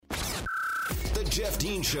Jeff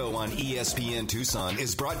Dean Show on ESPN Tucson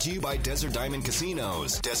is brought to you by Desert Diamond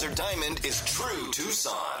Casinos. Desert Diamond is true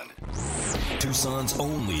Tucson. Tucson's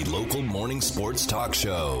only local morning sports talk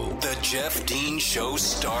show. The Jeff Dean Show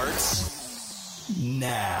starts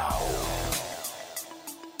now.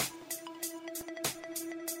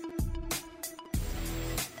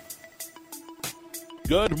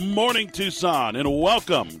 Good morning, Tucson, and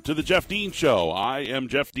welcome to the Jeff Dean Show. I am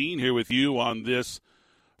Jeff Dean here with you on this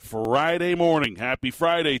Friday morning. Happy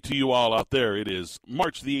Friday to you all out there. It is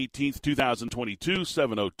March the 18th, 2022,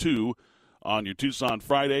 7:02 on your Tucson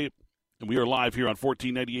Friday. And we are live here on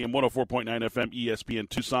 1490 AM, 104.9 FM, ESPN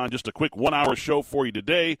Tucson. Just a quick one-hour show for you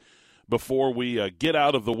today before we get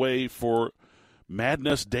out of the way for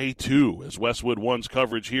Madness Day 2. As Westwood One's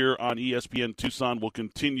coverage here on ESPN Tucson will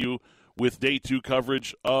continue with Day 2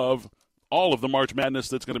 coverage of all of the March Madness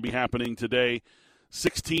that's going to be happening today.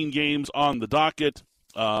 16 games on the docket.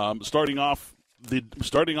 Starting off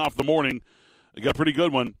the morning, we got a pretty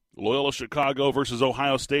good one. Loyola Chicago versus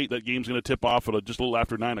Ohio State. That game's going to tip off at just a little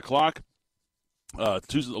after 9 o'clock,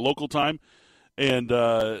 Tuesday local time. And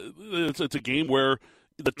it's a game where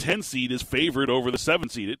the 10 seed is favored over the 7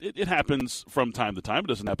 seed. It happens from time to time. It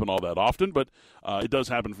doesn't happen all that often, but it does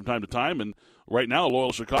happen from time to time. And right now,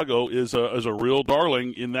 Loyola Chicago is a real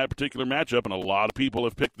darling in that particular matchup, and a lot of people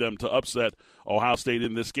have picked them to upset Ohio State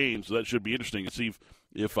in this game. So that should be interesting to see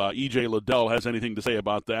if E.J. Liddell has anything to say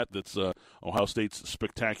about that. That's Ohio State's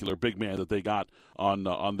spectacular big man that they got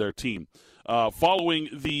on their team. Following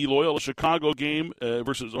the Loyola Chicago game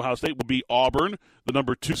versus Ohio State will be Auburn, the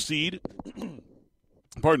number 2 seed.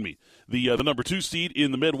 Pardon me. The number 2 seed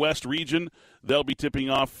in the Midwest region. They'll be tipping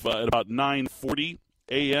off at about 9:40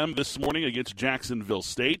 a.m. this morning against Jacksonville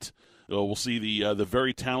State. We'll see the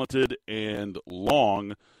very talented and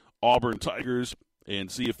long Auburn Tigers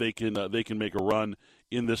and see if they can make a run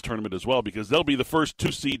in this tournament as well, because they'll be the first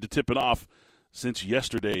 2 seed to tip it off since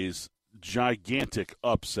yesterday's gigantic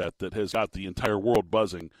upset that has got the entire world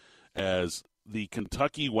buzzing as the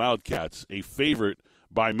Kentucky Wildcats, a favorite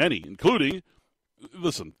by many, including,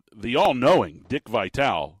 listen, the all-knowing Dick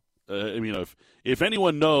Vitale. If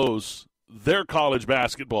anyone knows their college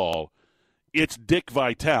basketball, it's Dick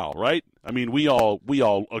Vitale, right? I mean, we all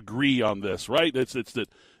agree on this, right? It's that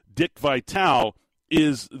Dick Vitale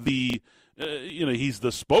is the he's the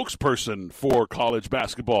spokesperson for college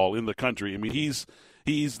basketball in the country. I mean, he's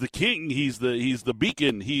the king, he's the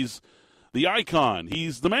beacon, he's the icon,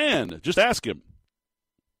 he's the man. Just ask him.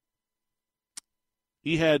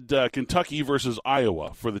 He had Kentucky versus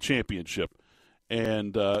Iowa for the championship,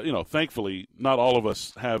 and thankfully, not all of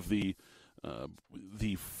us have the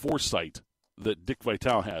foresight that Dick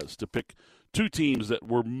Vitale has to pick 2 teams that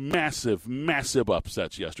were massive, massive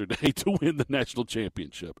upsets yesterday to win the national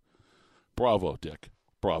championship. Bravo, Dick.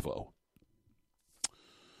 Bravo.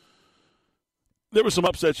 There were some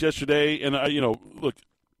upsets yesterday, and look,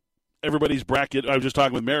 everybody's bracket. I was just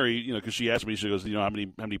talking with Mary, because she asked me. She goes, how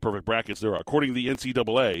many perfect brackets there are. According to the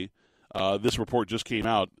NCAA, this report just came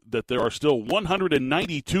out that there are still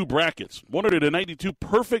 192 brackets, 192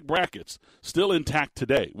 perfect brackets still intact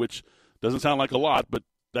today, which doesn't sound like a lot, but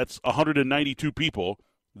that's 192 people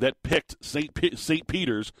that picked St.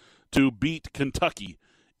 Peter's to beat Kentucky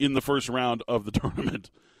in the first round of the tournament.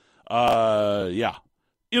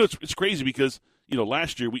 It's crazy because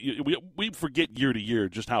last year we forget year to year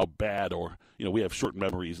just how bad, or we have short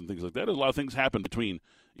memories and things like that. A lot of things happen between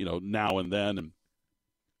now and then, and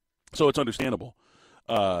so it's understandable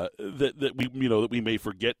that we may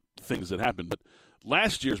forget things that happen. But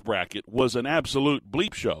last year's bracket was an absolute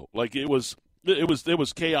bleep show. Like it was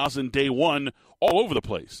chaos in day 1 all over the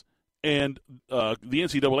place. And the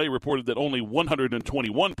NCAA reported that only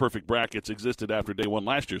 121 perfect brackets existed after day 1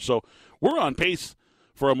 last year. So we're on pace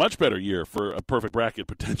for a much better year for a perfect bracket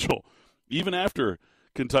potential, even after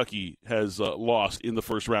Kentucky has lost in the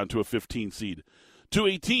first round to a 15 seed, to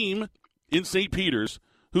a team in St. Peter's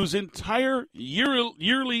whose entire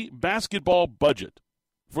yearly basketball budget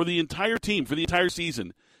for the entire team, for the entire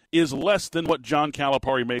season, is less than what John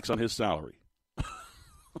Calipari makes on his salary.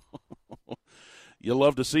 You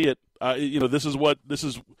love to see it. This is what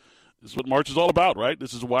March is all about, right?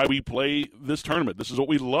 This is why we play this tournament. This is what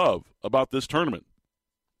we love about this tournament.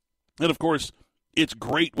 And, of course, it's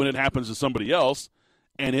great when it happens to somebody else,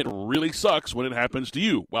 and it really sucks when it happens to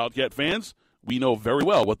you. Wildcat fans, we know very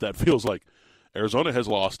well what that feels like. Arizona has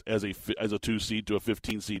lost as a 2 seed to a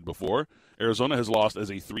 15 seed before. Arizona has lost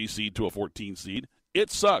as a 3 seed to a 14 seed.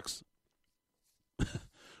 It sucks.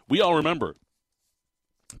 We all remember.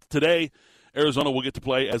 Today, Arizona will get to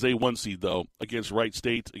play as a 1 seed, though, against Wright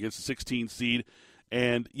State, against the 16 seed.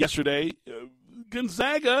 And yesterday,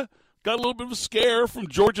 Gonzaga got a little bit of a scare from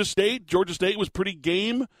Georgia State. Georgia State was pretty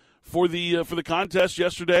game for the contest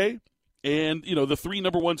yesterday. And, the three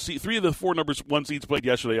of the four number one seeds played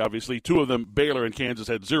yesterday, obviously. Two of them, Baylor and Kansas,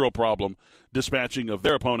 had zero problem dispatching of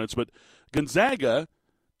their opponents. But Gonzaga,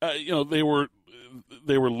 they were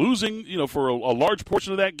losing, for a large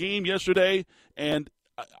portion of that game yesterday. And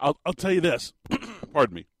I'll tell you this,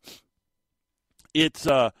 pardon me, it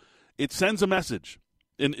sends a message.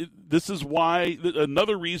 And this is why,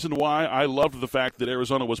 another reason why I loved the fact that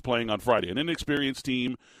Arizona was playing on Friday. An inexperienced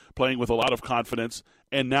team playing with a lot of confidence,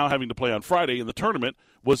 and now having to play on Friday in the tournament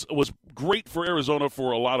was great for Arizona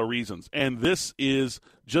for a lot of reasons. And this is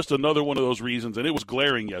just another one of those reasons, and it was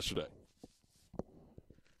glaring yesterday.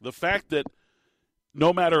 The fact that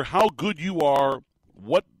no matter how good you are,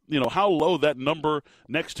 how low that number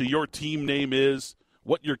next to your team name is,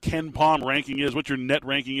 what your KenPom ranking is, what your net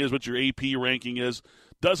ranking is, what your AP ranking is,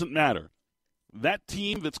 doesn't matter. That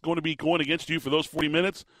team that's going to be going against you for those 40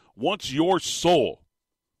 minutes wants your soul.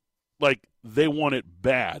 Like, they want it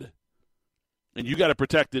bad. And you got to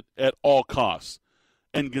protect it at all costs.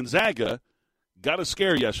 And Gonzaga got a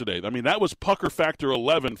scare yesterday. I mean, that was pucker factor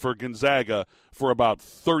 11 for Gonzaga for about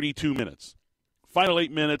 32 minutes. Final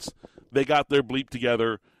 8 minutes, they got their bleep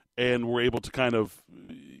together and were able to kind of,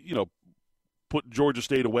 put Georgia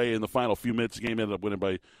State away in the final few minutes. The game ended up winning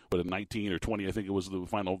by, 19 or 20, I think it was the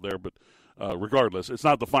final there. But regardless, it's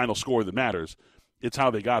not the final score that matters. It's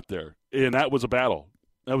how they got there. And that was a battle.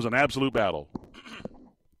 That was an absolute battle.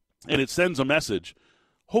 And it sends a message,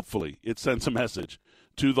 hopefully it sends a message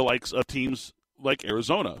to the likes of teams like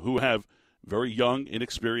Arizona, who have very young,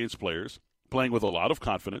 inexperienced players playing with a lot of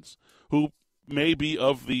confidence, who may be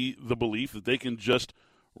of the belief that they can just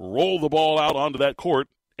roll the ball out onto that court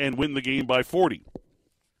and win the game by 40.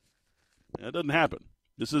 That doesn't happen.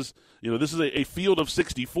 This is a field of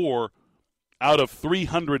 64 out of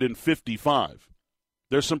 355.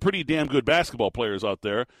 There's some pretty damn good basketball players out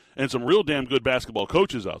there and some real damn good basketball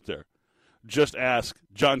coaches out there. Just ask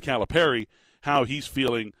John Calipari how he's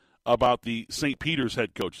feeling about the St. Peter's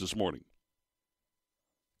head coach this morning.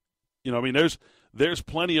 There's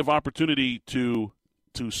plenty of opportunity to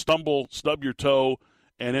stumble, stub your toe,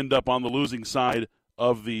 and end up on the losing side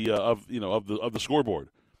of the scoreboard.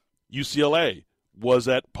 UCLA was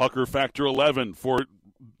at pucker factor 11 for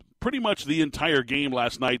pretty much the entire game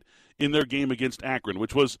last night in their game against Akron,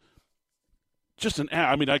 which was just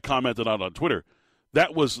I commented on Twitter.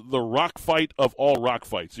 That was the rock fight of all rock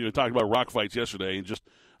fights. Talking about rock fights yesterday and just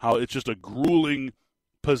how it's just a grueling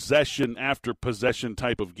possession after possession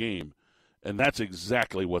type of game. And that's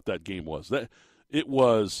exactly what that game was. There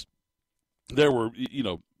were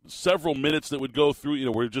several minutes that would go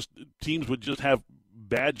through, where just teams would just have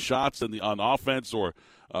bad shots on offense or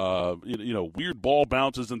weird ball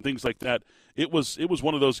bounces and things like that. It was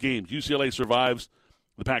one of those games. UCLA survives.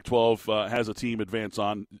 The Pac-12 has a team advance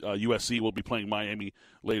on. USC will be playing Miami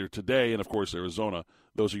later today, and of course Arizona.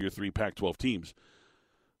 Those are your three Pac-12 teams.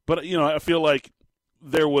 But I feel like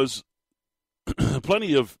there was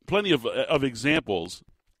plenty of examples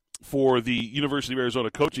for the University of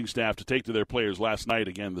Arizona coaching staff to take to their players last night,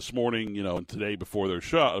 again this morning, and today before their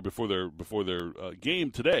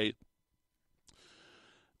game today,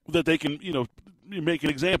 that they can make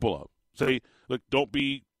an example of. Say, look, don't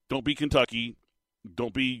be Kentucky,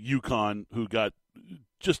 don't be UConn, who got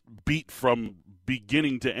just beat from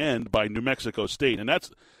beginning to end by New Mexico State, and that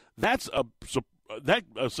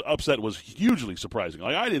upset was hugely surprising.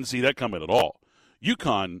 Like, I didn't see that coming at all.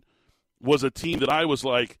 UConn was a team that I was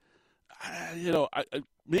like,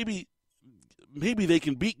 maybe they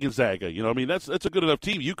can beat Gonzaga. That's a good enough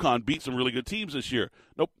team. UConn beat some really good teams this year.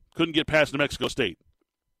 Nope, couldn't get past New Mexico State.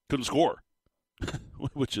 Couldn't score,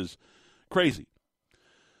 which is crazy.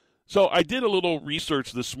 So I did a little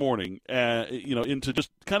research this morning, into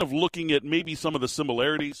just kind of looking at maybe some of the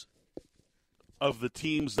similarities of the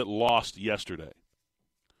teams that lost yesterday.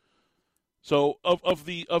 So of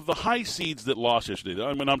the high seeds that lost yesterday,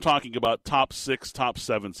 I'm talking about top 6, top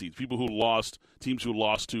 7 seeds, teams who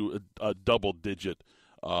lost to a double-digit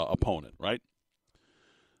opponent, right?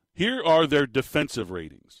 Here are their defensive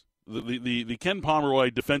ratings, the Ken Pomeroy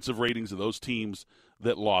defensive ratings of those teams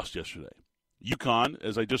that lost yesterday. UConn,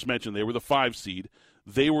 as I just mentioned, they were the 5 seed.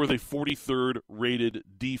 They were the 43rd rated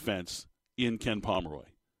defense in Ken Pomeroy.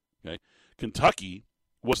 Okay, Kentucky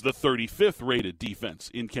was the 35th rated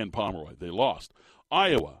defense in Ken Pomeroy. They lost.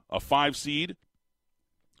 Iowa, a 5 seed.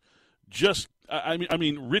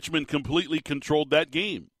 Richmond completely controlled that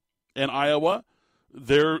game. And Iowa,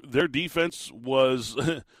 their defense was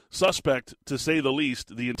suspect, to say the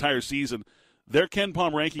least, the entire season. Their Ken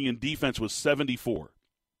Pom ranking in defense was 74.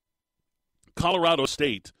 Colorado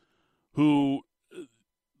State who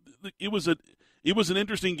it was an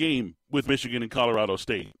interesting game with Michigan and Colorado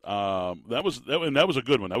State. That was a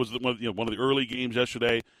good one. That was one of the early games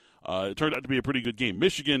yesterday. It turned out to be a pretty good game.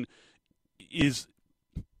 Michigan is.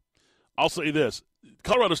 I'll say this: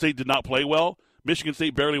 Colorado State did not play well. Michigan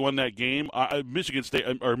State barely won that game.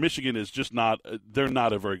 Michigan is just not. They're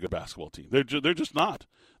not a very good basketball team. They're just not.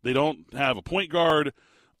 They don't have a point guard.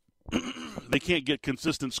 They can't get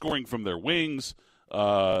consistent scoring from their wings.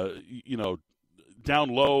 Down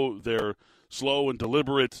low, they're slow and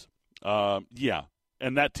deliberate. And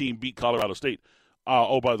that team beat Colorado State.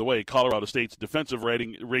 By the way, Colorado State's defensive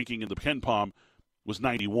ranking in the KenPom was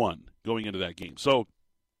 91 going into that game. So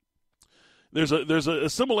there's a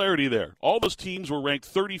similarity there. All those teams were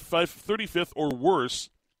ranked 35th or worse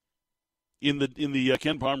in the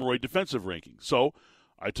Ken Pomeroy defensive ranking. So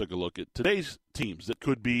I took a look at today's teams that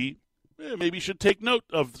could be maybe should take note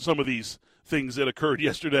of some of these things that occurred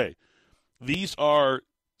yesterday. These are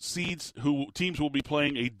teams will be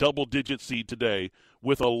playing a double-digit seed today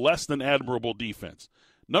with a less than admirable defense.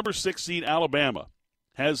 Number 6 seed Alabama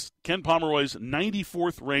has Ken Pomeroy's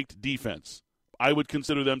 94th ranked defense. I would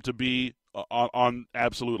consider them to be on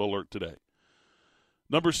absolute alert today.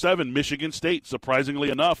 Number 7, Michigan State, surprisingly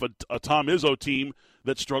enough, a Tom Izzo team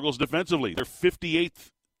that struggles defensively. They're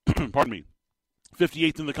 58th,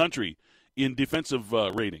 58th in the country in defensive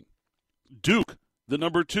rating. Duke, the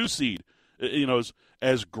number 2 seed,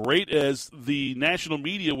 as great as the national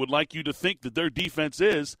media would like you to think that their defense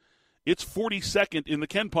is, it's 42nd in the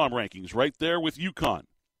KenPom rankings, right there with UConn.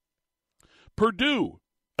 Purdue,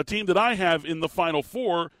 a team that I have in the Final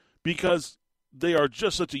Four because they are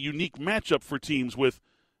just such a unique matchup for teams with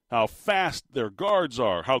how fast their guards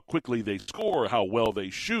are, how quickly they score, how well they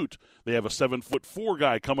shoot. They have a 7'4"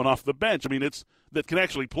 guy coming off the bench. That can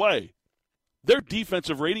actually play. Their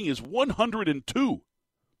defensive rating is 102.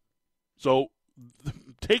 So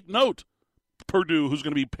take note, Purdue, who's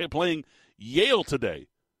going to be playing Yale today,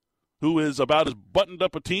 who is about as buttoned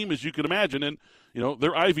up a team as you can imagine, and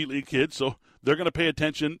they're Ivy League kids, so they're going to pay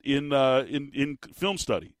attention in film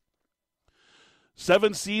study.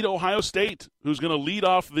 7 seed Ohio State, who's going to lead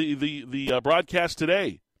off the broadcast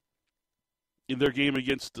today in their game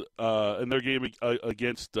against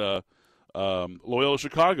Loyola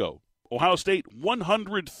Chicago. Ohio State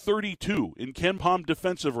 132 in KenPom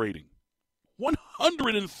defensive rating.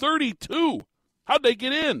 132. How'd they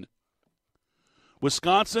get in?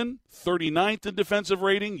 Wisconsin 39th in defensive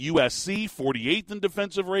rating. USC 48th in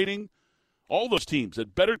defensive rating. All those teams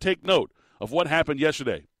had better take note of what happened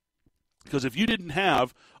yesterday. Because if you didn't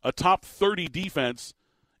have a top 30 defense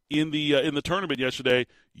in the tournament yesterday,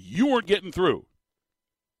 you weren't getting through.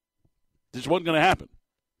 This wasn't going to happen.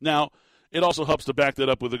 Now, it also helps to back that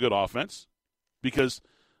up with a good offense, because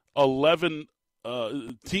 11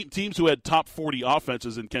 teams who had top 40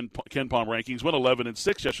 offenses in KenPom rankings went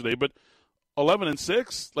 11-6 yesterday, but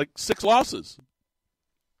 11-6, like 6 losses.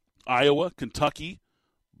 Iowa, Kentucky,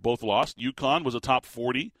 both lost. UConn was a top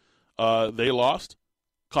 40. They lost.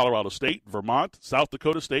 Colorado State, Vermont, South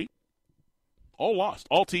Dakota State, all lost.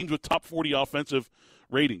 All teams with top 40 offensive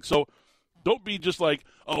ratings. So don't be just like,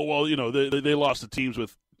 they lost to teams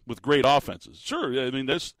with great offenses. Sure,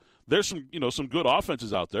 there's some good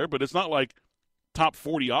offenses out there, but it's not like top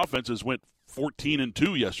 40 offenses went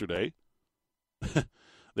 14-2 yesterday.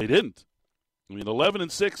 They didn't.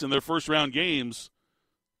 11-6 in their first round games.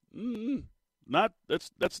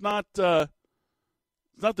 That's not the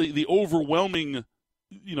overwhelming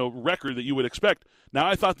record that you would expect. Now,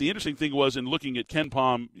 I thought the interesting thing was in looking at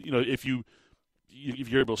KenPom, if you're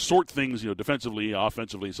able to sort things, defensively,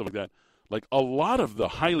 offensively, stuff like that. Like a lot of the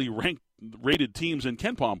highly rated teams in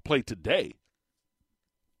KenPom play today.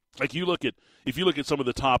 Like if you look at some of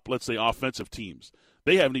the top, let's say, offensive teams,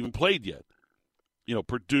 they haven't even played yet.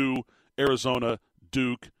 Purdue, Arizona,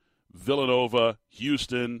 Duke, Villanova,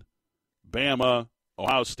 Houston, Bama,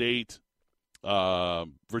 Ohio State,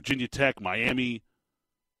 Virginia Tech, Miami,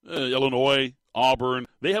 Illinois, Auburn.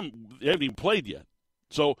 They haven't even played yet.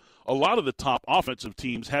 So a lot of the top offensive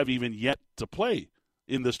teams have even yet to play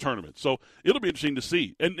in this tournament. So it'll be interesting to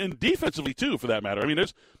see, and defensively too, for that matter.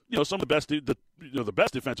 There's some of the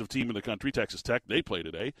best defensive team in the country, Texas Tech. They play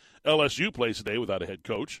today. LSU plays today without a head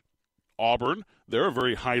coach. Auburn, they're a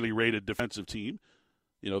very highly rated defensive team.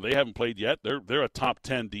 They haven't played yet. They're a top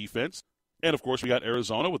 10 defense. And, of course, we got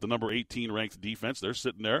Arizona with the number 18 ranked defense. They're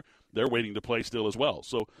sitting there. They're waiting to play still as well.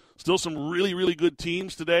 So still some really, really good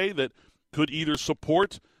teams today that could either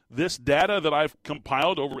support this data that I've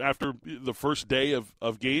compiled after the first day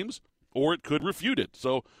of games, or it could refute it.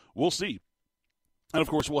 So we'll see. And, of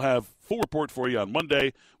course, we'll have full report for you on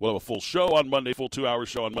Monday. We'll have a full show on Monday, full 2-hour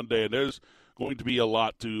show on Monday, and there's going to be a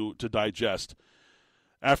lot to digest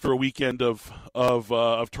after a weekend of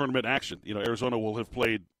tournament action. Arizona will have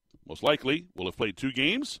played, most likely, will have played 2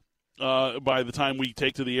 games by the time we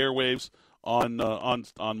take to the airwaves on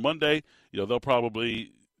Monday. They'll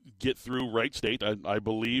probably get through Wright State. I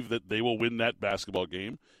believe that they will win that basketball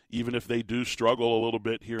game, even if they do struggle a little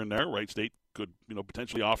bit here and there. Wright State could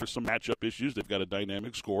potentially offer some matchup issues. They've got a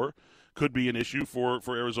dynamic score. Could be an issue for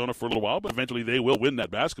Arizona for a little while, but eventually they will win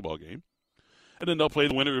that basketball game. And then they'll play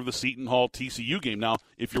the winner of the Seton Hall TCU game. Now,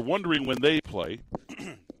 if you're wondering when they play,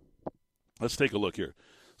 let's take a look here.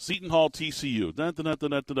 Seton Hall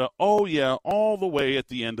TCU. Oh, yeah, all the way at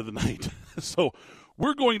the end of the night. So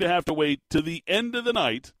we're going to have to wait to the end of the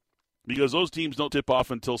night because those teams don't tip off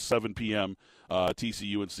until 7 p.m.,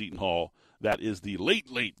 TCU and Seton Hall. That is the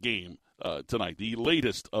late game tonight, the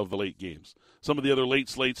latest of the late games. Some of the other late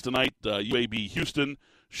slates tonight, UAB Houston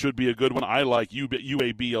should be a good one. I like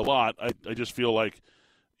UAB a lot. I just feel like,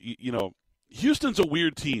 Houston's a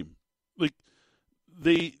weird team. Like,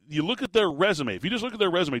 you look at their resume. If you just look at their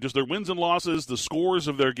resume, just their wins and losses, the scores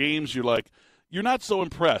of their games, you're not so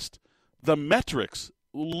impressed. The metrics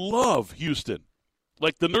love Houston.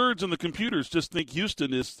 Like, the nerds and the computers just think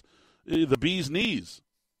Houston is the bee's knees.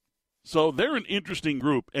 So they're an interesting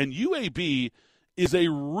group, and UAB is a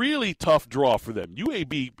really tough draw for them.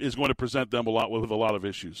 UAB is going to present them with a lot of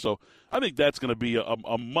issues. So I think that's going to be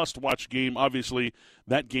a must-watch game. Obviously,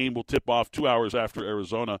 that game will tip off 2 hours after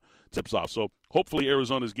Arizona tips off. So hopefully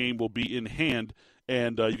Arizona's game will be in hand,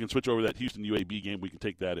 and you can switch over that Houston-UAB game. We can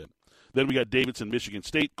take that in. Then we got Davidson, Michigan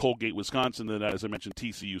State, Colgate, Wisconsin, and then, as I mentioned,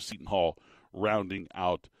 TCU, Seton Hall rounding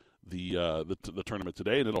out the tournament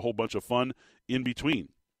today, and then a whole bunch of fun in between.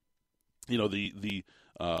 The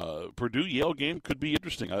Purdue-Yale game could be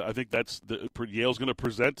interesting. I think Yale's going to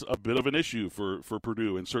present a bit of an issue for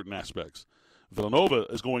Purdue in certain aspects. Villanova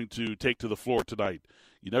is going to take to the floor tonight.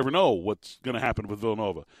 You never know what's going to happen with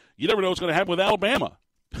Villanova. You never know what's going to happen with Alabama.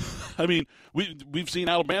 I mean, we've seen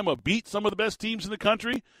Alabama beat some of the best teams in the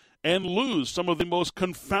country and lose some of the most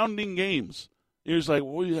confounding games. It's like,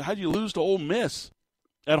 well, how'd you lose to Ole Miss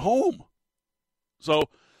at home? So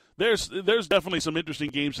there's definitely some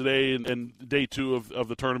interesting games today, and day 2 of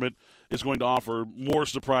the tournament is going to offer more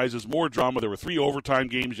surprises, more drama. There were 3 overtime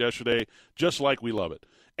games yesterday, just like we love it.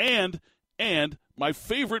 And my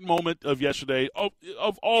favorite moment of yesterday,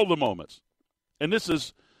 of all the moments, and this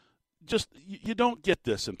is just, you don't get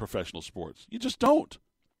this in professional sports. You just don't.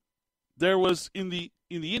 There was, in the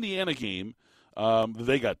Indiana game,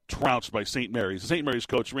 they got trounced by St. Mary's. The St. Mary's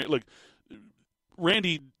coach, look,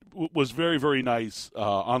 Randy was very, very nice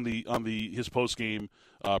on his post-game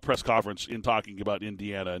press conference in talking about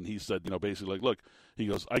Indiana, and he said, basically, look, he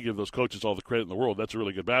goes, I give those coaches all the credit in the world. That's a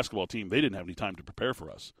really good basketball team. They didn't have any time to prepare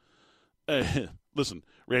for us. Listen,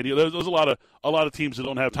 Randy, there's a lot of teams that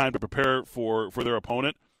don't have time to prepare for their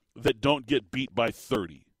opponent that don't get beat by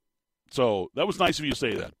 30. So that was nice of you to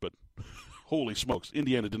say that, but holy smokes,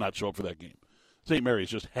 Indiana did not show up for that game. St. Mary's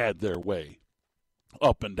just had their way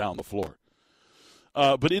up and down the floor.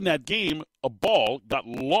 But in that game, a ball got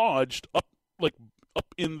lodged up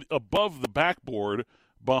in above the backboard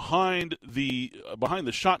behind the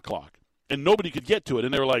shot clock, and nobody could get to it.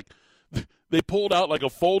 And they were like, they pulled out like a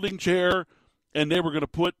folding chair, and they were going to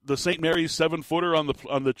put the St. Mary's 7-footer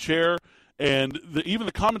on the chair. And even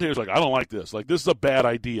the commentators were like, I don't like this. Like, this is a bad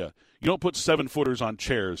idea. You don't put 7-footers on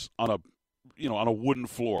chairs on a wooden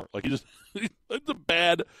floor. Like, it's a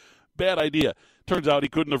bad idea. Turns out he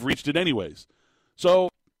couldn't have reached it anyways. So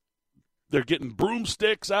they're getting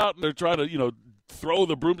broomsticks out, and they're trying to, throw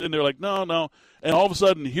the broom, and they're like, no. And all of a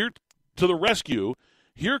sudden, here to the rescue,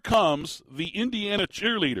 here comes the Indiana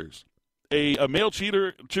cheerleaders, a male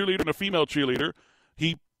cheerleader and a female cheerleader.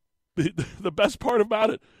 The best part about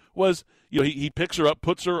it was, he picks her up,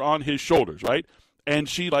 puts her on his shoulders, right? And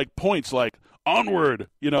she, points, onward,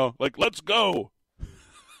 let's go.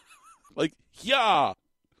 Yeah.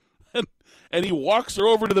 And he walks her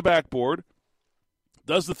over to the backboard,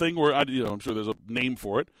 does the thing where, I'm sure there's a name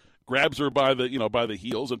for it, grabs her by the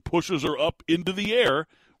heels and pushes her up into the air,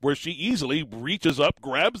 where she easily reaches up,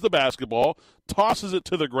 grabs the basketball, tosses it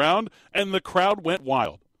to the ground, and the crowd went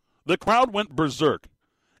wild. The crowd went berserk.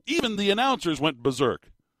 Even the announcers went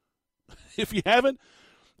berserk. If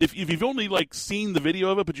you've only seen the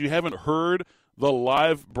video of it, but you haven't heard the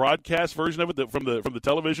live broadcast version of it from the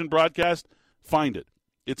television broadcast, find it.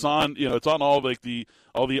 It's on all the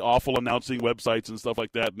awful announcing websites and stuff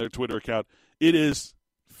like that, and their Twitter account. It is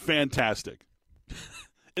fantastic.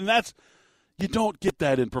 And you don't get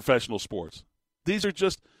that in professional sports. These are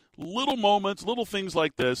just little moments, little things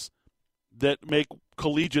like this that make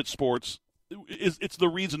collegiate sports. It's the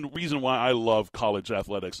reason why I love college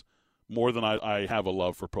athletics more than I have a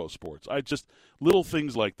love for pro sports. Little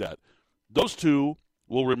things like that. Those two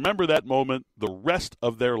will remember that moment the rest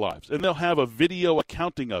of their lives, and they'll have a video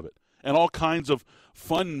accounting of it and all kinds of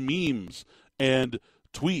fun memes and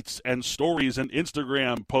tweets and stories and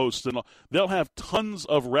Instagram posts, and they'll have tons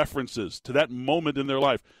of references to that moment in their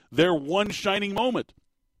life, their one shining moment.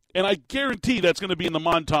 And I guarantee that's going to be in the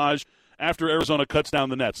montage after Arizona cuts down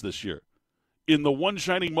the Nets this year. In the one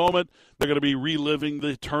shining moment, they're going to be reliving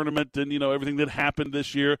the tournament and, everything that happened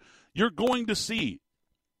this year. You're going to see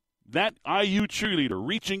that IU cheerleader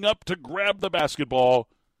reaching up to grab the basketball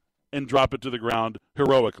and drop it to the ground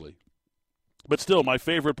heroically. But still, my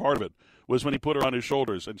favorite part of it was when he put her on his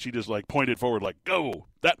shoulders and she just pointed forward go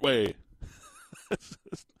that way.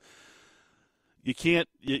 You can't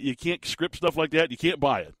script stuff like that. You can't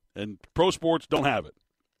buy it. And pro sports don't have it.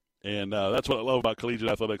 And that's what I love about collegiate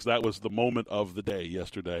athletics. That was the moment of the day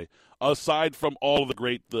yesterday. Aside from all of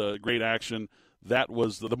the great action, that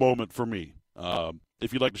was the moment for me.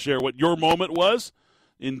 If you'd like to share what your moment was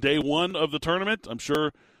in day one of the tournament, I'm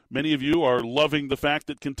sure many of you are loving the fact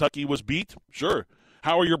that Kentucky was beat. Sure.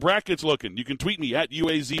 How are your brackets looking? You can tweet me at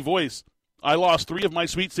UAZVoice. I lost 3 of my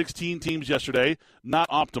Sweet 16 teams yesterday. Not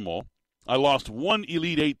optimal. I lost 1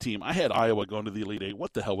 Elite 8 team. I had Iowa going to the Elite 8.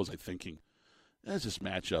 What the hell was I thinking? That's just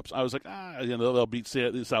matchups. I was like, they'll beat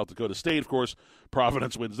South Dakota State. Of course,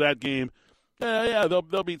 Providence wins that game. They'll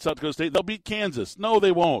beat South Dakota State. They'll beat Kansas. No,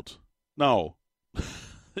 they won't. No.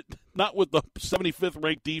 Not with the 75th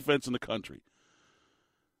ranked defense in the country.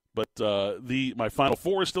 But my Final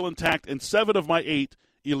Four is still intact, and 7 of my 8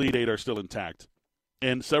 Elite 8 are still intact.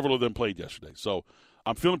 And several of them played yesterday. So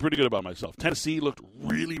I'm feeling pretty good about myself. Tennessee looked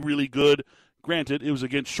really, really good. Granted, it was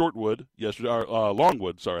against Shortwood yesterday, or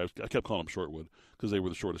Longwood. Sorry, I kept calling them Shortwood because they were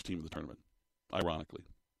the shortest team of the tournament, ironically.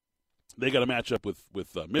 They got a matchup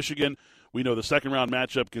with Michigan. We know the second-round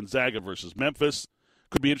matchup, Gonzaga versus Memphis.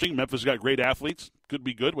 Could be interesting. Memphis got great athletes. Could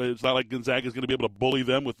be good. It's not like Gonzaga is going to be able to bully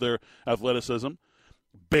them with their athleticism.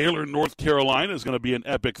 Baylor, North Carolina is going to be an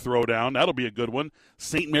epic throwdown. That'll be a good one.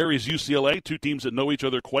 St. Mary's, UCLA, 2 teams that know each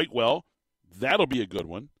other quite well. That'll be a good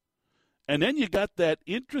one. And then you got that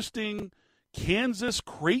interesting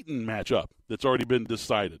Kansas-Creighton matchup that's already been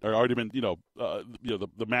decided, or already been, the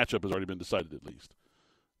matchup has already been decided at least.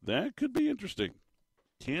 That could be interesting.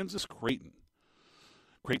 Kansas-Creighton.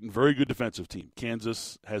 Creighton, very good defensive team.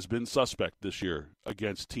 Kansas has been suspect this year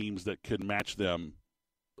against teams that can match them,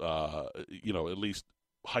 at least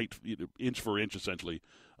height, inch for inch, essentially,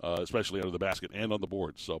 especially under the basket and on the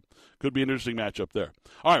board. So could be an interesting matchup there.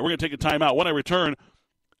 All right, we're going to take a timeout. When I return,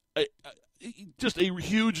 just a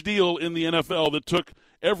huge deal in the NFL that took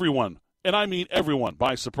everyone, and I mean everyone,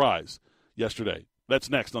 by surprise yesterday. That's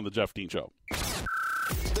next on The Jeff Dean Show.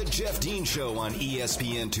 The Jeff Dean Show on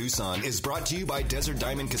ESPN Tucson is brought to you by Desert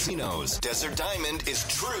Diamond Casinos. Desert Diamond is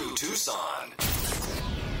true Tucson.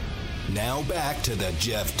 Now back to the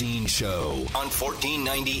Jeff Dean Show on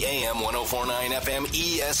 1490 AM, 104.9 FM,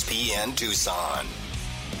 ESPN Tucson.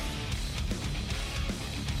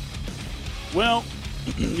 Well,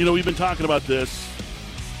 we've been talking about this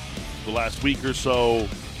the last week or so.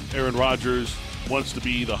 Aaron Rodgers wants to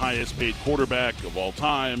be the highest paid quarterback of all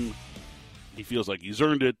time. He feels like he's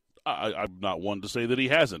earned it. I'm not one to say that he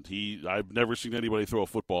hasn't. I've never seen anybody throw a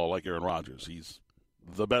football like Aaron Rodgers. He's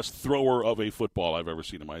the best thrower of a football I've ever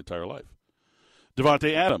seen in my entire life.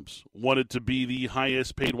 Davante Adams wanted to be the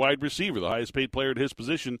highest paid wide receiver, the highest paid player at his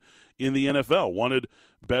position in the NFL, wanted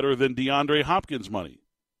better than DeAndre Hopkins money.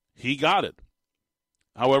 He got it.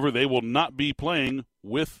 However, they will not be playing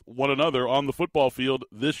with one another on the football field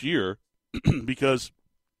this year because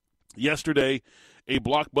yesterday a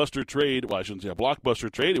blockbuster trade, well, I shouldn't say a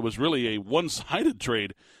blockbuster trade, it was really a one-sided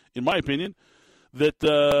trade, in my opinion, that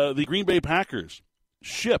the Green Bay Packers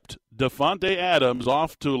shipped Davante Adams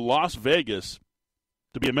off to Las Vegas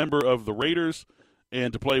to be a member of the Raiders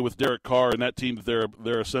and to play with Derek Carr and that team that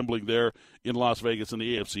they're assembling there in Las Vegas, and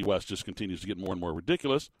the AFC West just continues to get more and more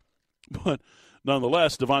ridiculous. But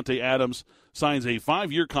nonetheless, Davante Adams signs a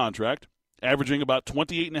 5-year contract, averaging about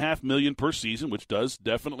 $28.5 million per season, which does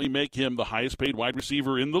definitely make him the highest paid wide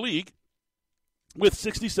receiver in the league, with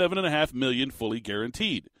 $67.5 million fully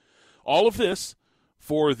guaranteed. All of this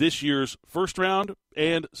for this year's first-round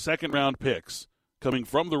and second-round picks coming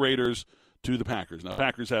from the Raiders to the Packers. Now, the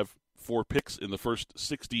Packers have 4 picks in the first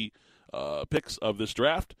 60 picks of this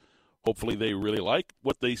draft. Hopefully they really like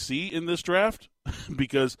what they see in this draft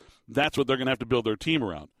because that's what they're going to have to build their team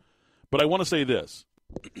around. But I want to say this.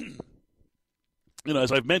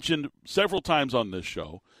 As I've mentioned several times on this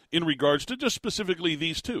show, in regards to just specifically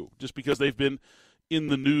these two, just because they've been in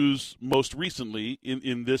the news most recently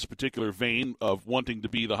in this particular vein of wanting to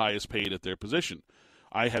be the highest paid at their position.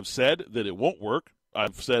 I have said that it won't work.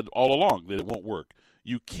 I've said all along that it won't work.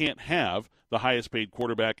 You can't have the highest paid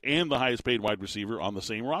quarterback and the highest paid wide receiver on the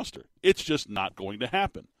same roster. It's just not going to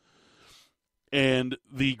happen. And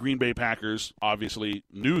the Green Bay Packers obviously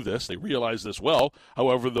knew this. They realized this well.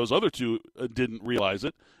 However, those other two didn't realize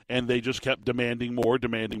it, and they just kept demanding more,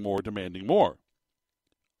 demanding more, demanding more.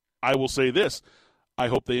 I will say this. I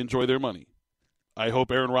hope they enjoy their money. I hope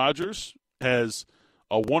Aaron Rodgers has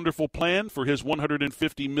a wonderful plan for his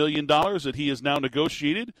 $150 million that he has now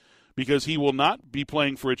negotiated, because he will not be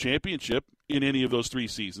playing for a championship in any of those 3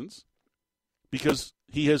 seasons, because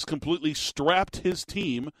he has completely strapped his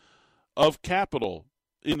team of capital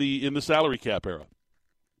in the salary cap era.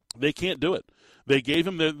 They can't do it. They gave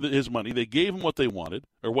him his money. They gave him what they wanted,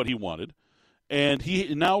 or what he wanted, and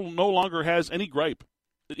he now no longer has any gripe.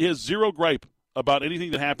 He has zero gripe about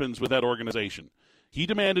anything that happens with that organization. He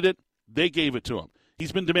demanded it. They gave it to him.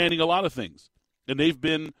 He's been demanding a lot of things, and they've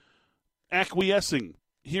been acquiescing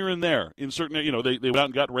here and there in certain, they went out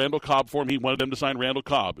and got Randall Cobb for him. He wanted them to sign Randall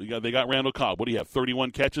Cobb. They got Randall Cobb. What do you have,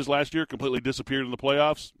 31 catches last year, completely disappeared in the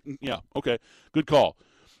playoffs? Yeah, okay, good call.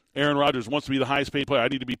 Aaron Rodgers wants to be the highest paid player. I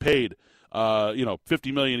need to be paid,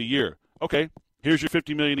 $50 million a year. Okay, here's your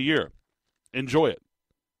 $50 million a year. Enjoy it,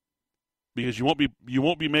 because you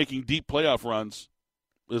won't be making deep playoff runs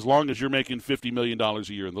as long as you're making $50 million a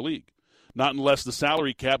year in the league. Not unless the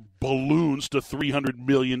salary cap balloons to $300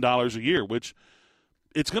 million a year, which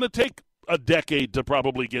it's going to take a decade to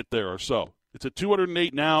probably get there or so. It's at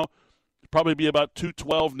 208 now. Probably be about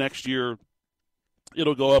 212 next year.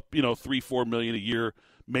 It'll go up, $3-4 million a year,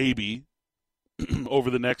 maybe over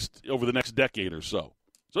the next decade or so.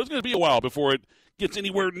 So it's going to be a while before it gets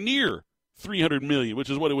anywhere near $300 million, which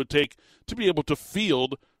is what it would take to be able to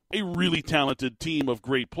field a really talented team of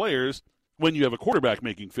great players when you have a quarterback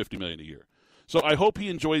making $50 million a year. So I hope he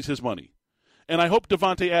enjoys his money, and I hope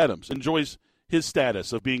Davante Adams enjoys his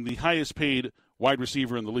status of being the highest paid wide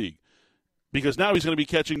receiver in the league, because now he's going to be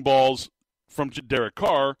catching balls from Derek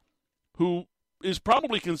Carr, who is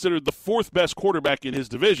probably considered the 4th best quarterback in his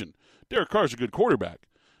division. Derek Carr is a good quarterback,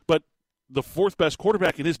 but the 4th best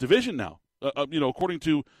quarterback in his division now, according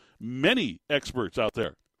to many experts out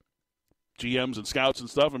there, GMs and scouts and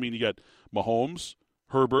stuff. I mean, you got Mahomes,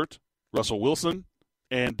 Herbert, Russell Wilson,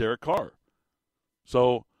 and Derek Carr.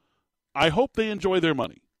 So I hope they enjoy their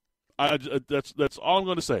money. That's all I'm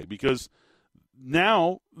going to say, because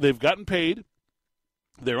now they've gotten paid,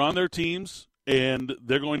 they're on their teams, and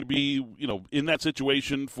they're going to be, in that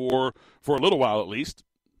situation for a little while at least,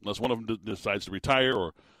 unless one of them decides to retire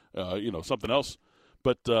or, something else.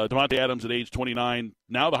 But Davante Adams at age 29,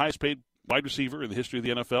 now the highest paid wide receiver in the history of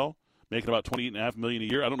the NFL, making about $28.5 million a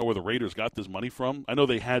year. I don't know where the Raiders got this money from. I know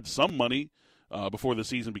they had some money before the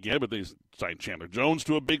season began, but they signed Chandler Jones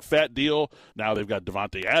to a big fat deal. Now they've got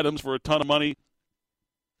Davante Adams for a ton of money.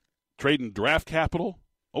 Trading draft capital.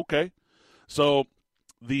 Okay. So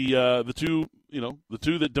the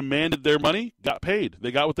two that demanded their money got paid.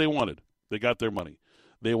 They got what they wanted. They got their money.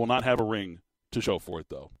 They will not have a ring to show for it,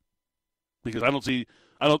 though, because I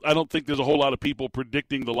don't think there's a whole lot of people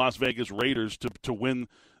predicting the Las Vegas Raiders to win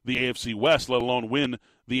the AFC West, let alone win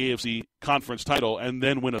the AFC Conference title and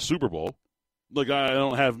then win a Super Bowl. Look, I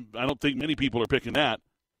don't think many people are picking that.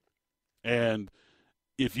 And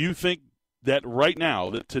if you think that right now,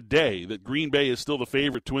 that today, that Green Bay is still the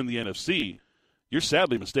favorite to win the NFC, you're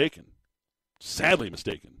sadly mistaken. Sadly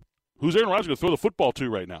mistaken. Who's Aaron Rodgers going to throw the football to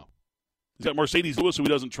right now? He's got Mercedes Lewis, who he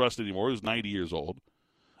doesn't trust anymore, who's 90 years old.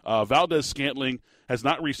 Valdez-Scantling has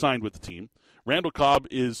not re-signed with the team. Randall Cobb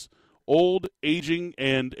is old, aging,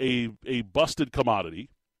 and a busted commodity.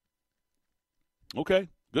 Okay,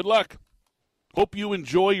 good luck. Hope you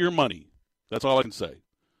enjoy your money. That's all I can say.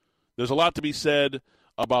 There's a lot to be said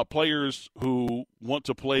about players who want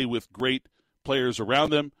to play with great players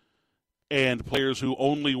around them and players who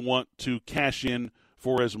only want to cash in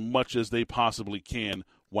for as much as they possibly can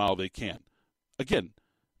while they can. Again,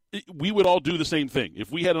 we would all do the same thing. If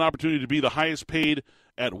we had an opportunity to be the highest paid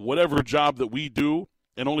at whatever job that we do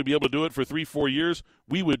and only be able to do it for 3-4 years,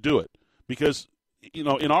 we would do it. Because,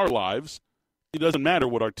 in our lives, it doesn't matter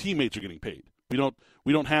what our teammates are getting paid. We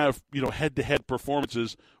don't have, head-to-head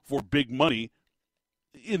performances for big money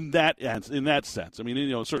in that sense. I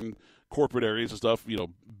mean, certain corporate areas and stuff,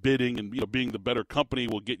 bidding and, being the better company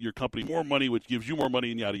will get your company more money, which gives you more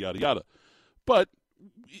money and yada, yada, yada. But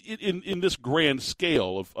in this grand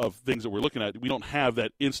scale of things that we're looking at, we don't have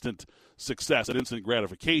that instant success, that instant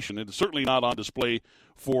gratification, and it's certainly not on display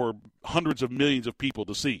for hundreds of millions of people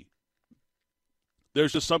to see.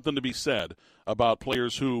 There's just something to be said about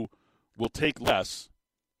players who will take less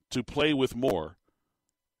to play with more,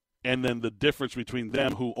 and then the difference between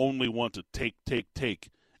them who only want to take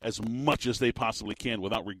as much as they possibly can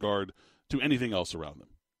without regard to anything else around them.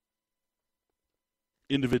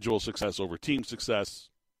 Individual success over team success,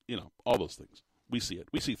 all those things. We see it.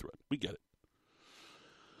 We see through it. We get it.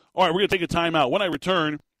 All right, we're going to take a timeout. When I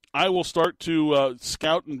return, I will start to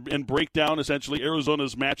scout and break down, essentially,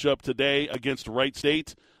 Arizona's matchup today against Wright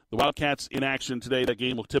State. The Wildcats in action today. That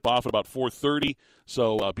game will tip off at about 4:30,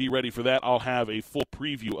 so be ready for that. I'll have a full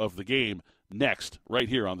preview of the game next, right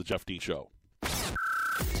here on The Jeff Dean Show.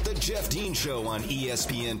 The Jeff Dean Show on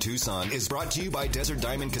ESPN Tucson is brought to you by Desert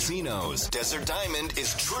Diamond Casinos. Desert Diamond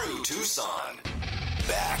is true Tucson.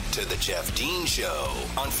 Back to the Jeff Dean Show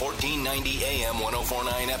on 1490 AM,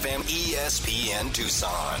 104.9 FM, ESPN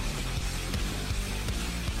Tucson.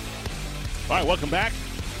 All right, welcome back.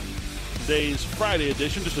 Today's Friday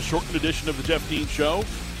edition, just a shortened edition of the Jeff Dean Show.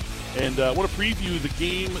 And I want to preview the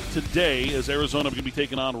game today as Arizona going to be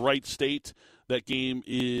taking on Wright State. That game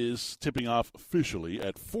is tipping off officially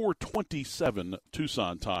at 4:27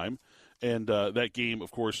 Tucson time. And that game,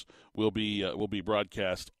 of course, will be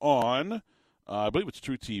broadcast on, I believe it's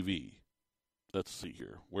True TV. Let's see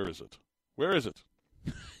here. Where is it?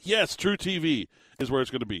 Yes, True TV is where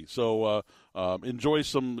it's going to be. So enjoy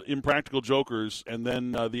some Impractical Jokers and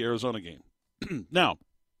then the Arizona game. Now,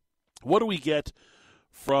 what do we get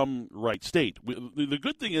from Wright State? The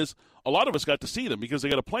good thing is a lot of us got to see them because they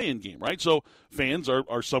got a play-in game, right? So fans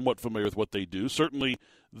are somewhat familiar with what they do. Certainly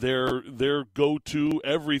their go-to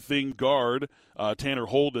everything guard, Tanner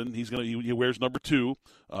Holden, he wears number 2.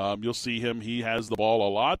 You'll see him. He has the ball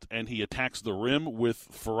a lot, and he attacks the rim with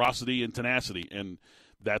ferocity and tenacity, and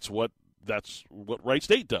that's what Wright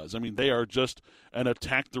State does. I mean, they are just an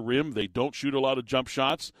attack the rim. They don't shoot a lot of jump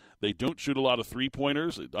shots. They don't shoot a lot of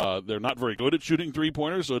three-pointers. They're not very good at shooting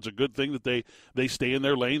three-pointers, so it's a good thing that they stay in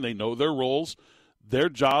their lane. They know their roles. Their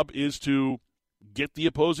job is to get the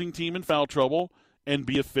opposing team in foul trouble and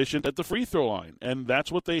be efficient at the free throw line, and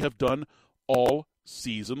that's what they have done all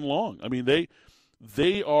season long. I mean,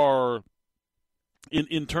 they are,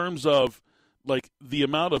 in terms of like the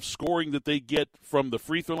amount of scoring that they get from the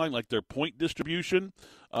free throw line, like their point distribution,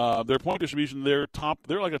 they're like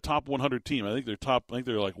a top 100 team. I think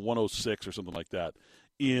they're like 106 or something like that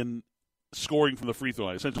in scoring from the free throw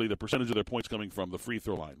line. Essentially, the percentage of their points coming from the free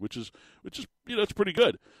throw line, which is it's pretty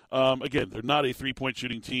good. Again, they're not a 3-point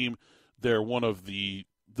shooting team. They're one of the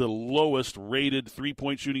lowest rated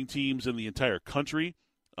 3-point shooting teams in the entire country.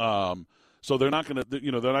 So they're not going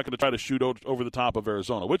to try to shoot over the top of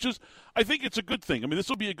Arizona, which is, I think it's a good thing. I mean, this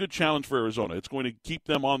will be a good challenge for Arizona. It's going to keep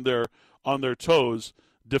them on their toes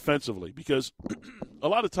defensively because a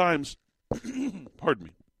lot of times, pardon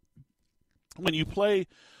me, when you play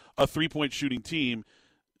a 3-point shooting team,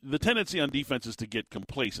 the tendency on defense is to get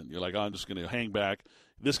complacent. You're like, I'm just going to hang back.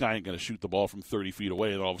 This guy ain't going to shoot the ball from 30 feet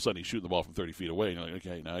away, and all of a sudden he's shooting the ball from 30 feet away. And you're like,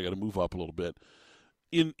 okay, now I got to move up a little bit.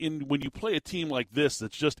 When you play a team like this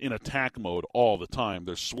that's just in attack mode all the time,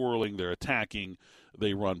 they're swirling, they're attacking,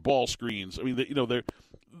 they run ball screens. I mean,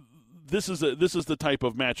 this is the type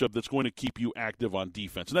of matchup that's going to keep you active on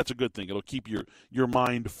defense, and that's a good thing. It'll keep your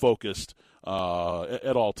mind focused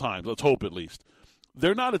at all times. Let's hope, at least.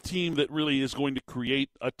 They're not a team that really is going to create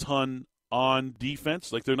a ton on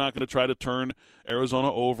defense. Like, they're not going to try to turn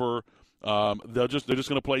Arizona over. They're just going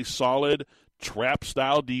to play solid trap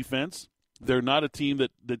style defense. They're not a team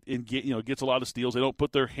that gets a lot of steals. They don't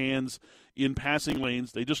put their hands in passing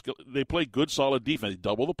lanes. They play good, solid defense. They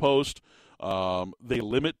double the post. They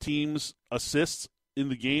limit teams' assists in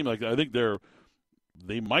the game. Like, I think they're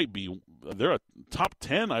a top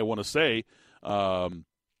 10. I want to say.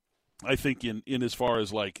 I think in as far as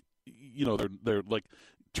they're like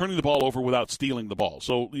turning the ball over without stealing the ball.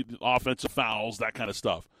 So offensive fouls, that kind of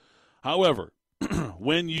stuff. However,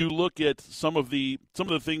 when you look at some of the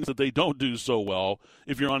things that they don't do so well,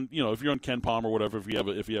 if you're on Ken Palm or whatever, if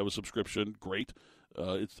you have a subscription, great.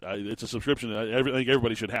 It's a subscription that I think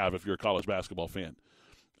everybody should have if you're a college basketball fan.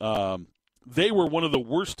 They were one of the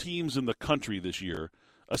worst teams in the country this year,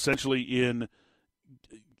 essentially in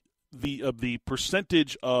the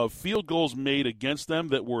percentage of field goals made against them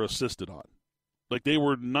that were assisted on. Like, they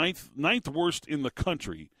were ninth worst in the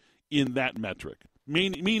country in that metric,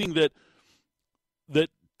 meaning that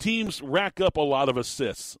teams rack up a lot of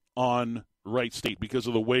assists on Wright State because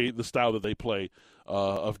of the style that they play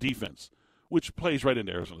of defense. which plays right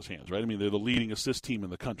into Arizona's hands, right? I mean, they're the leading assist team in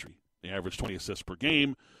the country. They average 20 assists per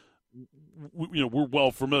game. We're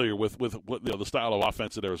well familiar with what, the style of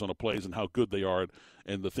offense that Arizona plays and how good they are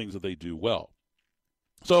and the things that they do well.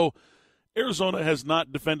 So Arizona has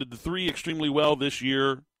not defended the three extremely well this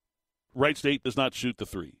year. Wright State does not shoot the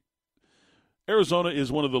three. Arizona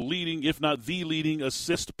is one of the leading, if not the leading,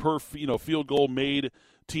 assist per field goal made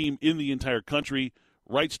team in the entire country.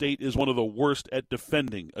 Wright State is one of the worst at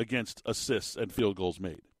defending against assists and field goals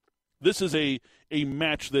made. This is a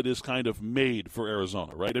match that is kind of made for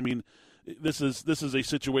Arizona, right? I mean, this is a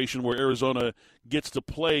situation where Arizona gets to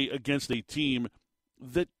play against a team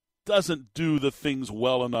that doesn't do the things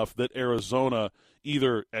well enough that Arizona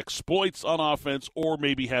either exploits on offense or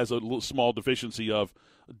maybe has a little small deficiency of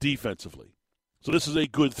defensively. So this is a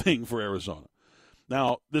good thing for Arizona.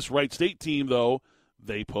 Now, this Wright State team, though,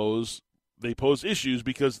 they pose issues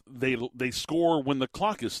because they score when the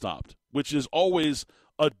clock is stopped, which is always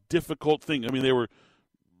a difficult thing. I mean,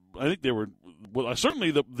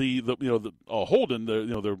 certainly Holden,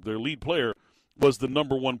 their lead player, was the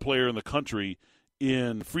number one player in the country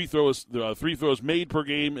in free throws made per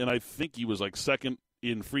game, and I think he was like second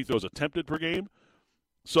in free throws attempted per game.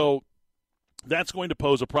 So that's going to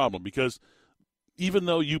pose a problem because even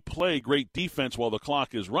though you play great defense while the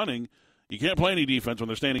clock is running, you can't play any defense when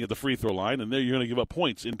they're standing at the free throw line, and then you're going to give up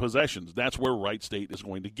points in possessions. That's where Wright State is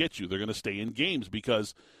going to get you. They're going to stay in games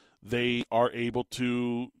because they are able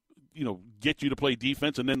to, get you to play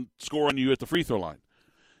defense and then score on you at the free throw line.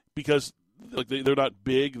 Because they're not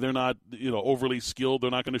big, they're not overly skilled,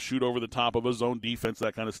 they're not going to shoot over the top of a zone defense,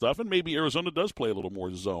 that kind of stuff. And maybe Arizona does play a little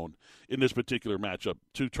more zone in this particular matchup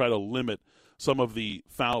to try to limit some of the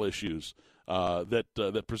foul issues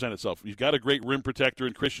that present itself. You've got a great rim protector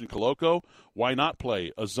in Christian Coloco. Why not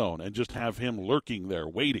play a zone and just have him lurking there,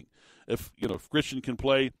 waiting? If Christian can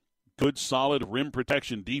play good, solid rim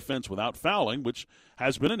protection defense without fouling, which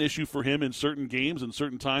has been an issue for him in certain games and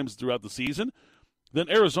certain times throughout the season, then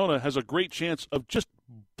Arizona has a great chance of just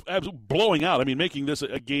blowing out. I mean, making this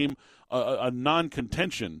a game a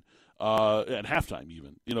non-contention at halftime,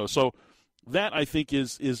 even. So. That, I think,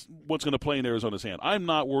 is what's going to play in Arizona's hand. I'm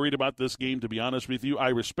not worried about this game, to be honest with you. I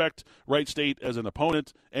respect Wright State as an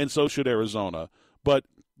opponent, and so should Arizona. But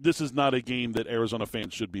this is not a game that Arizona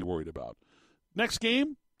fans should be worried about. Next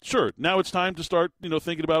game, sure. Now it's time to start,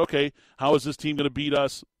 thinking about, okay, how is this team going to beat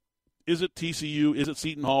us? Is it TCU? Is it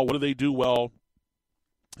Seton Hall? What do they do well?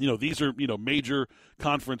 These are, major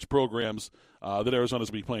conference programs that Arizona's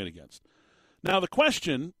going to be playing against. Now, the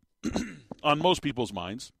question on most people's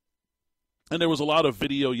minds, and there was a lot of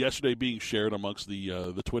video yesterday being shared amongst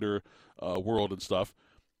the Twitter world and stuff,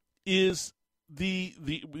 is the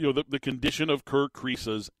condition of Kerr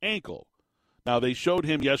Kriisa's ankle. Now, they showed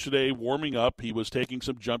him yesterday warming up. He was taking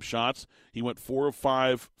some jump shots. He went 4 of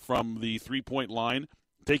 5 from the three-point line,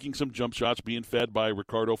 taking some jump shots, being fed by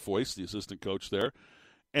Ricardo Foyce, the assistant coach there.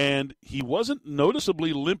 And he wasn't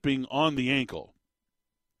noticeably limping on the ankle.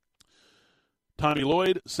 Tommy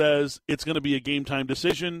Lloyd says it's going to be a game-time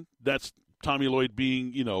decision. That's Tommy Lloyd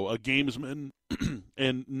being, a gamesman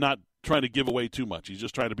and not trying to give away too much. He's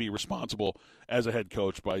just trying to be responsible as a head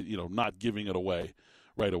coach by, not giving it away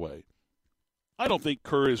right away. I don't think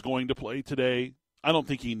Kerr is going to play today. I don't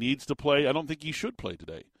think he needs to play. I don't think he should play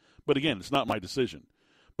today. But again, it's not my decision.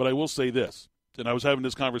 But I will say this, and I was having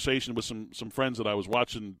this conversation with some friends that I was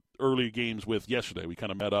watching early games with yesterday. We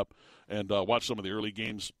kind of met up and watched some of the early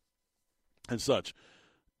games and such.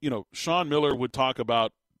 Sean Miller would talk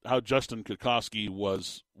about how Justin Kokoski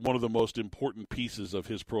was one of the most important pieces of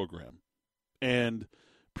his program. And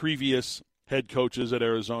previous head coaches at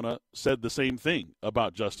Arizona said the same thing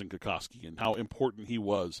about Justin Kokoski and how important he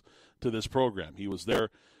was to this program. He was there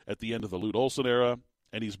at the end of the Lute Olson era,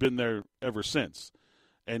 and he's been there ever since.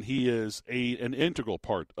 And he is an integral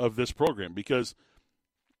part of this program because,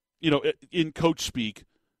 in coach speak,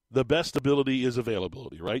 the best ability is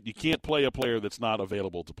availability, right? You can't play a player that's not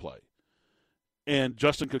available to play. And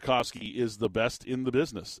Justin Kokoski is the best in the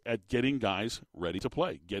business at getting guys ready to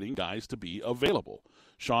play, getting guys to be available.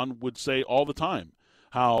 Sean would say all the time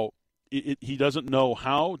how he doesn't know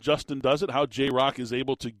how Justin does it, how J-Rock is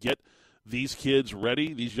able to get these kids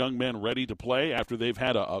ready, these young men ready to play after they've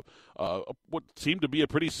had a what seemed to be a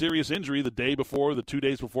pretty serious injury the day before, the 2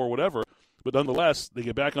 days before, whatever. But nonetheless, they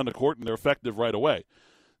get back on the court and they're effective right away.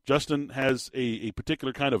 Justin has a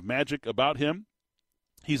particular kind of magic about him.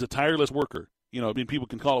 He's a tireless worker. People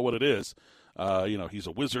can call it what it is. He's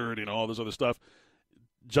a wizard and all this other stuff.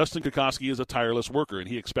 Justin Kokoski is a tireless worker, and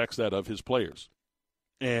he expects that of his players.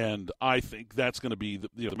 And I think that's going to be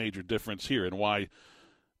the major difference here and why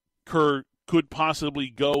Kerr could possibly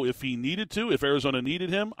go if he needed to. If Arizona needed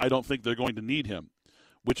him, I don't think they're going to need him,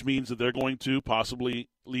 which means that they're going to possibly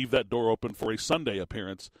leave that door open for a Sunday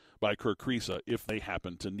appearance by Kerr Kriisa if they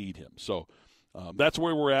happen to need him. So that's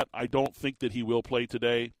where we're at. I don't think that he will play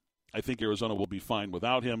today. I think Arizona will be fine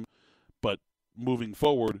without him, but moving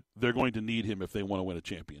forward, they're going to need him if they want to win a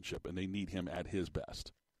championship, and they need him at his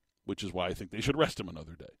best, which is why I think they should rest him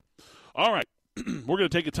another day. All right, we're going to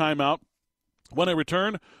take a timeout. When I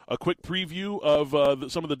return, a quick preview of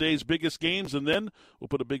some of the day's biggest games, and then we'll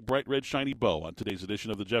put a big, bright, red, shiny bow on today's edition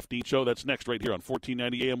of the Jeff Dean Show. That's next right here on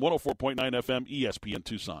 1490 AM, 104.9 FM, ESPN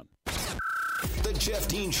Tucson. The Jeff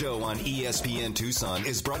Dean Show on ESPN Tucson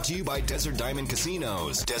is brought to you by Desert Diamond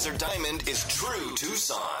Casinos. Desert Diamond is true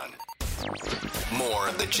Tucson. More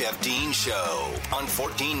of the Jeff Dean Show on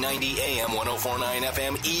 1490 AM, 104.9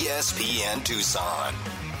 FM, ESPN Tucson.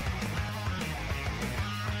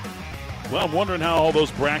 Well, I'm wondering how all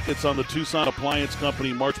those brackets on the Tucson Appliance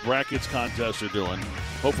Company March Brackets contest are doing.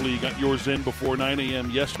 Hopefully you got yours in before 9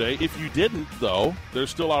 a.m. yesterday. If you didn't, though, there's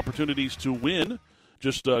still opportunities to win.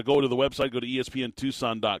 Just go to the website, go to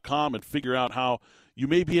ESPNTucson.com, and figure out how you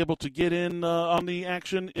may be able to get in on the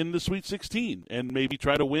action in the Sweet 16 and maybe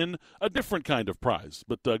try to win a different kind of prize.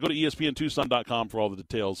 But go to ESPNTucson.com for all the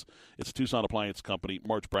details. It's Tucson Appliance Company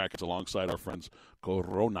March Brackets alongside our friends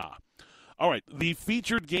Corona. All right, the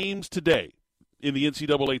featured games today in the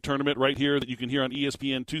NCAA tournament right here that you can hear on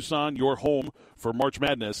ESPN Tucson, your home for March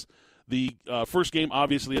Madness. The first game,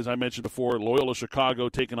 obviously, as I mentioned before, Loyola Chicago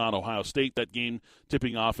taking on Ohio State. That game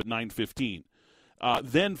tipping off at 9:15.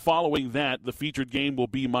 Then following that, the featured game will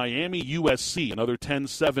be Miami-USC, another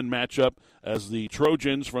 10-7 matchup as the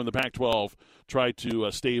Trojans from the Pac-12 try to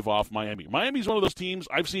stave off Miami. Miami's one of those teams.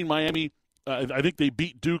 I've seen Miami. I think they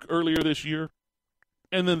beat Duke earlier this year.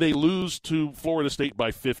 And then they lose to Florida State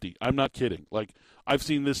by 50. I'm not kidding. Like, I've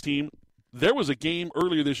seen this team. There was a game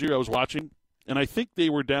earlier this year I was watching, and I think they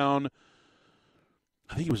were down,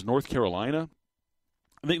 I think it was North Carolina.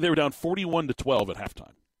 I think they were down 41-12 at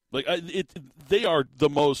halftime. Like, they are the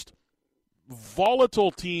most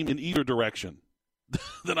volatile team in either direction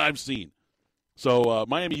that I've seen. So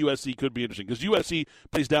Miami-USC could be interesting because USC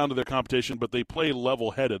plays down to their competition, but they play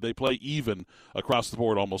level-headed. They play even across the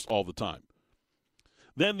board almost all the time.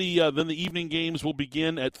 Then the evening games will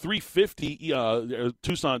begin at 3:50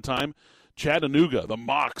 Tucson time. Chattanooga, the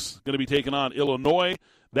Mocs, going to be taking on Illinois.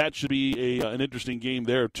 That should be an interesting game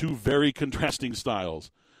there. Two very contrasting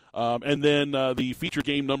styles. And then the feature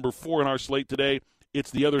game number 4 in our slate today,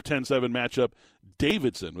 it's the other 10-7 matchup.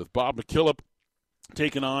 Davidson with Bob McKillop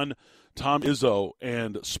taking on Tom Izzo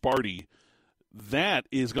and Sparty.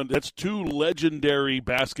 That's two legendary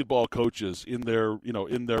basketball coaches in their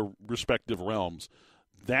respective realms.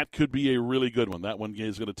 That could be a really good one. That one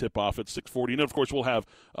is going to tip off at 6:40. And, of course, we'll have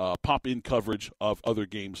pop-in coverage of other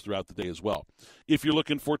games throughout the day as well. If you're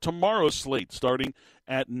looking for tomorrow's slate starting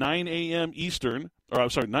at 9 a.m.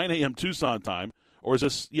 9 a.m. Tucson time, or is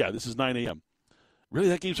this – yeah, this is 9 a.m. Really,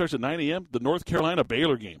 that game starts at 9 a.m.? The North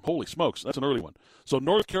Carolina-Baylor game. Holy smokes, that's an early one. So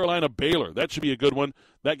North Carolina-Baylor, that should be a good one.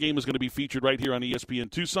 That game is going to be featured right here on ESPN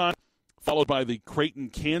Tucson, followed by the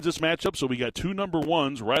Creighton-Kansas matchup. So we got 2 number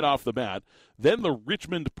 1s right off the bat. Then the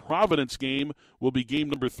Richmond-Providence game will be game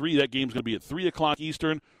number 3. That game's going to be at 3 o'clock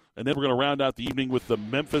Eastern. And then we're going to round out the evening with the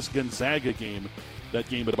Memphis-Gonzaga game. That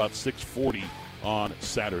game at about 6:40 on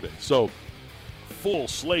Saturday. So full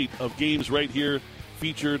slate of games right here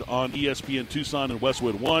featured on ESPN Tucson and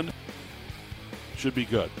Westwood 1. Should be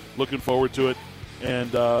good. Looking forward to it.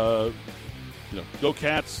 And, go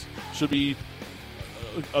Cats. Should be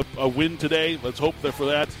a win today. Let's hope for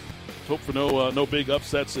that. Let's hope for no big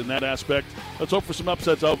upsets in that aspect. Let's hope for some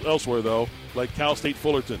upsets elsewhere, though, like Cal State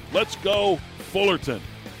Fullerton. Let's go Fullerton.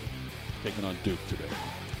 Taking on Duke today.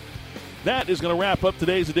 That is going to wrap up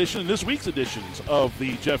today's edition and this week's editions of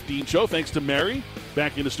the Jeff Dean Show. Thanks to Mary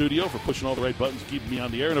back in the studio for pushing all the right buttons and keeping me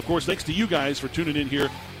on the air. And, of course, thanks to you guys for tuning in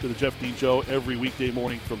here to the Jeff Dean Show every weekday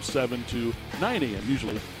morning from 7 to 9 a.m.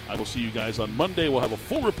 usually. I will see you guys on Monday. We'll have a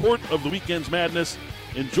full report of the weekend's madness.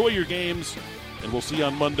 Enjoy your games, and we'll see you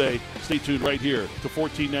on Monday. Stay tuned right here to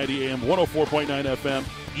 1490 AM, 104.9 FM,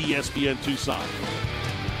 ESPN Tucson.